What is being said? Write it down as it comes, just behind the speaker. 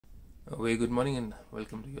A very good morning and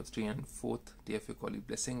welcome to your 3 and 4th day of your Kali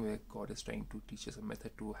blessing, where God is trying to teach us a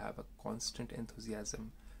method to have a constant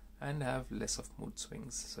enthusiasm and have less of mood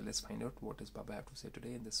swings. So let's find out what does Baba have to say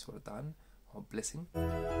today in this Vardhan or blessing.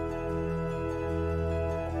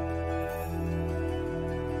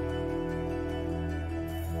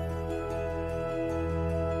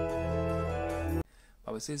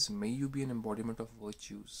 Baba says, may you be an embodiment of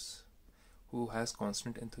virtues who has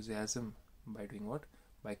constant enthusiasm by doing what?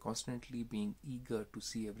 By constantly being eager to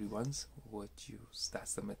see everyone's virtues.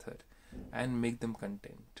 That's the method. And make them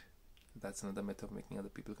content. That's another method of making other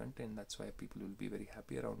people content. That's why people will be very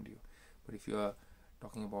happy around you. But if you are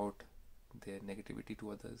talking about their negativity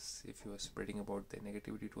to others, if you are spreading about their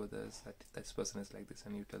negativity to others, that this person is like this,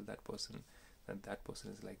 and you tell that person that that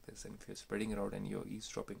person is like this, and if you're spreading it out and you're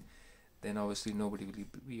eavesdropping, then obviously nobody will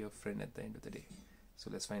be your friend at the end of the day.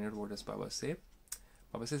 So let's find out what does Baba say.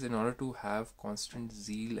 Baba says, in order to have constant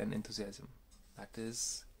zeal and enthusiasm, that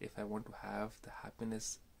is, if I want to have the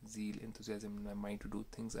happiness, zeal, enthusiasm in my mind to do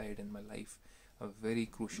things ahead in my life, a very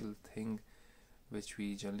crucial thing which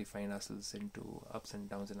we generally find ourselves into ups and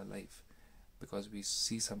downs in our life, because we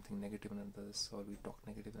see something negative in others, or we talk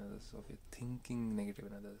negative in others, or we're thinking negative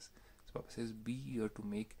in others. So Baba says, be here to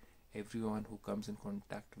make everyone who comes in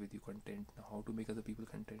contact with you content. Now, how to make other people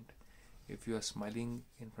content? If you are smiling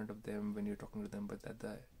in front of them when you're talking to them, but at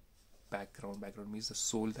the background means the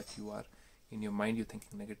soul that you are, in your mind you're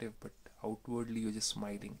thinking negative, but outwardly you're just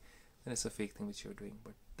smiling, then it's a fake thing which you're doing.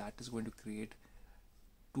 But that is going to create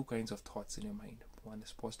two kinds of thoughts in your mind. One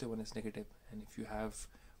is positive, one is negative. And if you have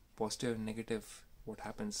positive and negative, what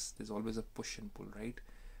happens? There's always a push and pull, right?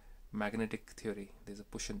 Magnetic theory, there's a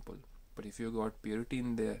push and pull. But if you've got purity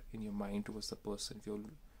in there in your mind towards the person, if you're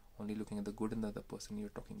only looking at the good in the other person, you're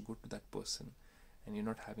talking good to that person, and you're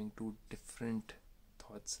not having two different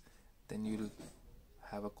thoughts, then you'll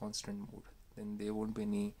have a constant mood. Then there won't be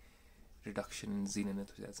any reduction in zeal and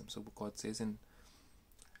enthusiasm. So God says,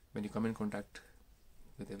 when you come in contact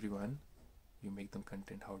with everyone, you make them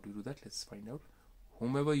content. How do you do that? Let's find out.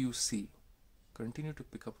 Whomever you see, continue to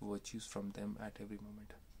pick up virtues from them at every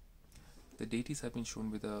moment. The deities have been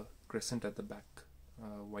shown with a crescent at the back,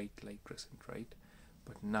 white light crescent, right?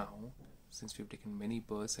 But now, since we've taken many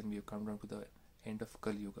births and we have come down to the end of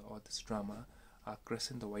Kali Yuga or this drama, our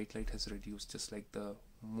crescent, the white light, has reduced, just like the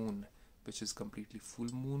moon, which is completely full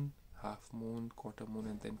moon, half moon, quarter moon,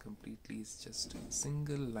 and then completely is just a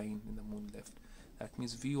single line in the moon left. That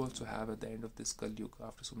means we also have at the end of this Kali Yuga,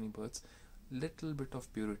 after so many births, little bit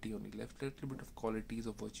of purity only left, little bit of qualities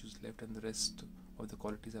of virtues left, and the rest of the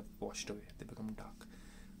qualities have washed away. They become dark.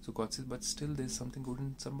 So God says, but still there's something good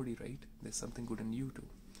in somebody, right? There's something good in you too.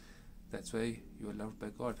 That's why you are loved by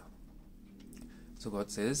God. So God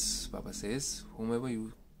says, Baba says, whomever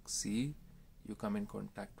you see, you come in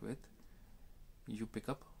contact with, you pick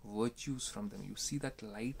up virtues from them. You see that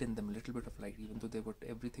light in them, a little bit of light, even though they've got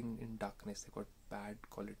everything in darkness, they've got bad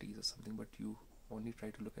qualities or something, but you only try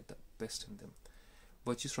to look at the best in them.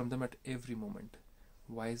 Virtues from them at every moment.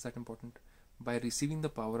 Why is that important? By receiving the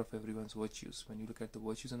power of everyone's virtues. When you look at the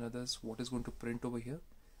virtues in others, what is going to print over here?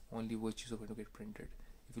 Only virtues are going to get printed.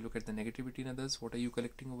 If you look at the negativity in others, what are you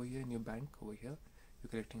collecting over here in your bank? Over here,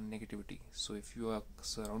 you're collecting negativity. So if you are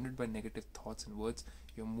surrounded by negative thoughts and words,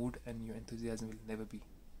 your mood and your enthusiasm will never be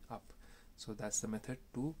up. So that's the method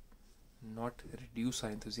to not reduce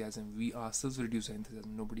our enthusiasm. We ourselves reduce our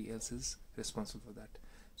enthusiasm. Nobody else is responsible for that.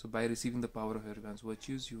 So by receiving the power of everyone's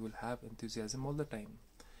virtues, you will have enthusiasm all the time.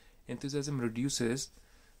 Enthusiasm reduces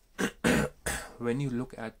when you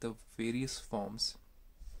look at the various forms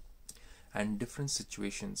and different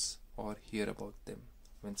situations or hear about them.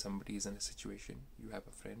 When somebody is in a situation, you have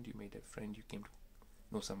a friend, you made a friend, you came to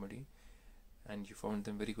know somebody and you found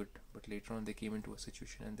them very good, but later on they came into a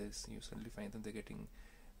situation and you suddenly find them, they're getting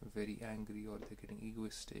very angry, or they're getting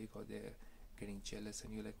egoistic, or they're getting jealous,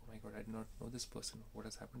 and you're like, oh my God, I did not know this person. What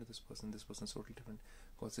has happened to this person? This person is totally different.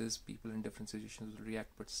 God says people in different situations will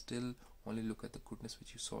react, but still only look at the goodness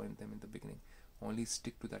which you saw in them in the beginning. Only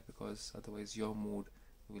stick to that, because otherwise your mood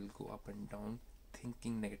will go up and down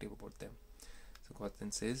thinking negative about them. So God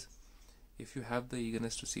then says, if you have the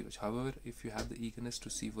eagerness to see, however, if you have the eagerness to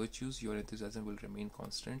see virtues, your enthusiasm will remain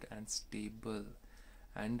constant and stable.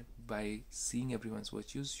 And by seeing everyone's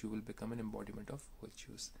virtues, you will become an embodiment of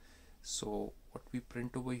virtues. So what we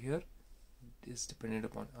print over here is dependent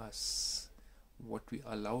upon us. What we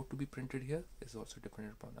allow to be printed here is also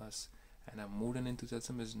dependent upon us. And our mood and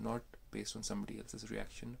enthusiasm is not based on somebody else's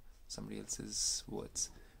reaction, somebody else's words.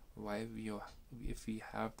 Why if we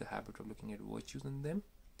have the habit of looking at virtues in them,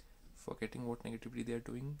 forgetting what negativity they are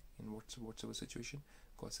doing in whatsoever situation,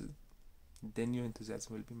 causes then your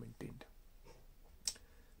enthusiasm will be maintained.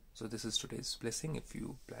 So this is today's blessing. If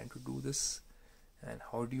you plan to do this, and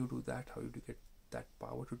how do you do that? How do you get that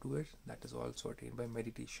power to do it? That is also attained by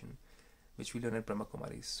meditation, which we learn at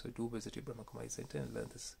Brahmakumaris. So do visit your Brahmakumaris center and learn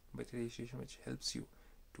this meditation, which helps you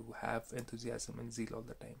to have enthusiasm and zeal all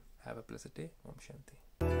the time. Have a blessed day. Om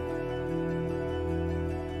Shanti.